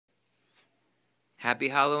Happy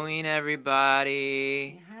Halloween,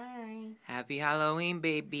 everybody. Hi. Happy Halloween,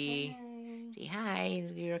 baby. Hi. Say hi,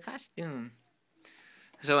 it's your costume.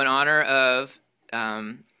 So, in honor of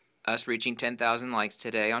us reaching 10,000 likes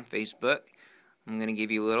today on Facebook, I'm going to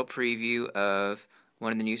give you a little preview of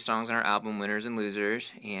one of the new songs on our album, Winners and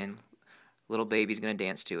Losers, and little baby's going to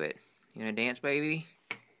dance to it. You going to dance, baby?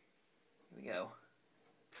 Here we go.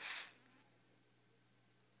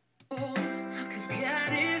 'Cause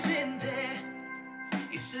God is in there.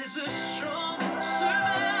 He says the strong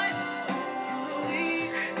survive, and the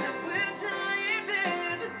weak will die. If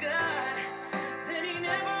there's a God, then He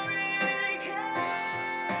never really can.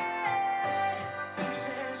 He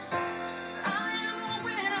says, I am a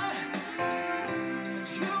winner, and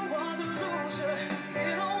you are the loser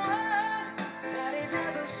in a world that is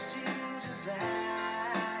ever still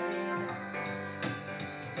divided.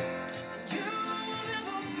 You will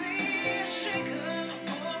never be a shaker or a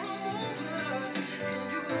mover, and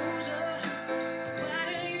you loser. Why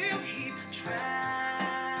do you keep trying?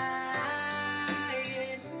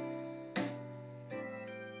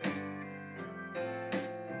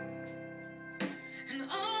 And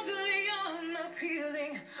ugly,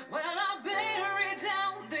 unappealing. Well, I bury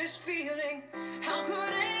down this feeling. How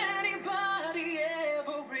could anybody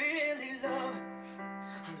ever really love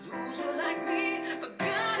a loser like me? But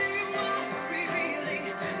God, you are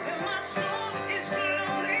revealing that my soul is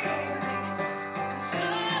slowly healing, and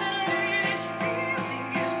suddenly this feeling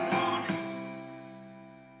is gone.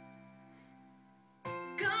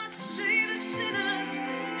 God save the sinners,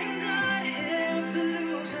 and God help the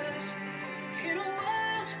losers. In a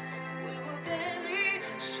world where we're barely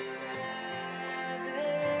surviving,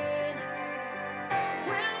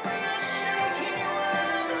 when we are shaking, you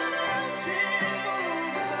are the mountain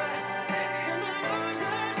mover, and the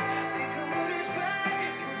losers become winners by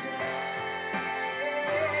your day,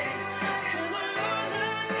 and the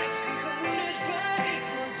losers become winners by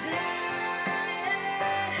your day,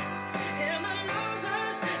 and the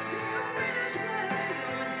losers become winners by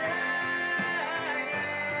your day.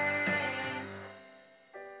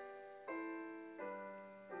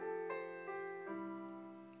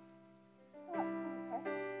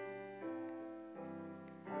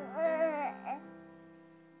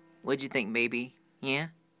 What'd you think, baby? Yeah?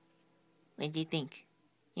 What'd you think?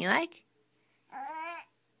 You like?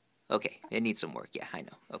 Okay, it needs some work. Yeah, I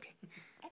know. Okay.